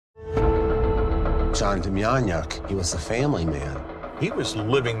John Demjanjuk, he was a family man. He was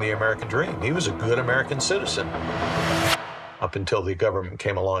living the American dream. He was a good American citizen. Up until the government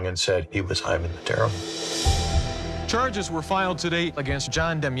came along and said he was Ivan the Terrible. Charges were filed today against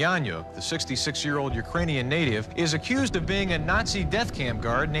John Demjanjuk. The 66-year-old Ukrainian native is accused of being a Nazi death camp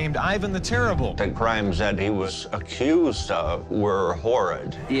guard named Ivan the Terrible. The crimes that he was accused of were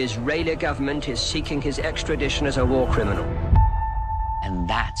horrid. The Israeli government is seeking his extradition as a war criminal. And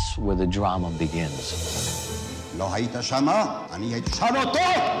that's where the drama begins.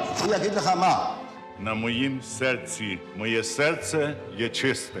 На моїм серці, моє серце є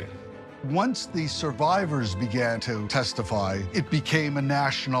чисте. Once the survivors began to testify, it became a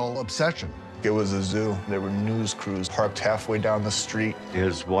national obsession. It was a zoo. There were news crews parked halfway down the street.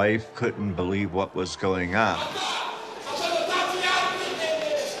 His wife couldn't believe what was going on.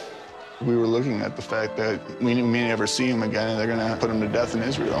 We were looking at the fact that we may never see him again, and they're going to put him to death in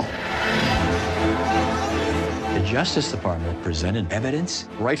Israel. The Justice Department presented evidence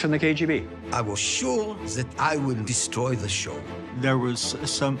right from the KGB. I was sure that I would destroy the show. There was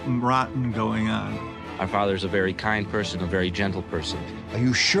something rotten going on. My father's a very kind person, a very gentle person. Are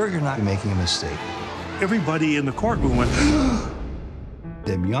you sure you're not making a mistake? Everybody in the courtroom went,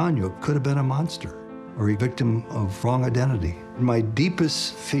 Demjanjuk could have been a monster or a victim of wrong identity. My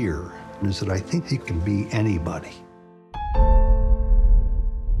deepest fear is that I think he can be anybody.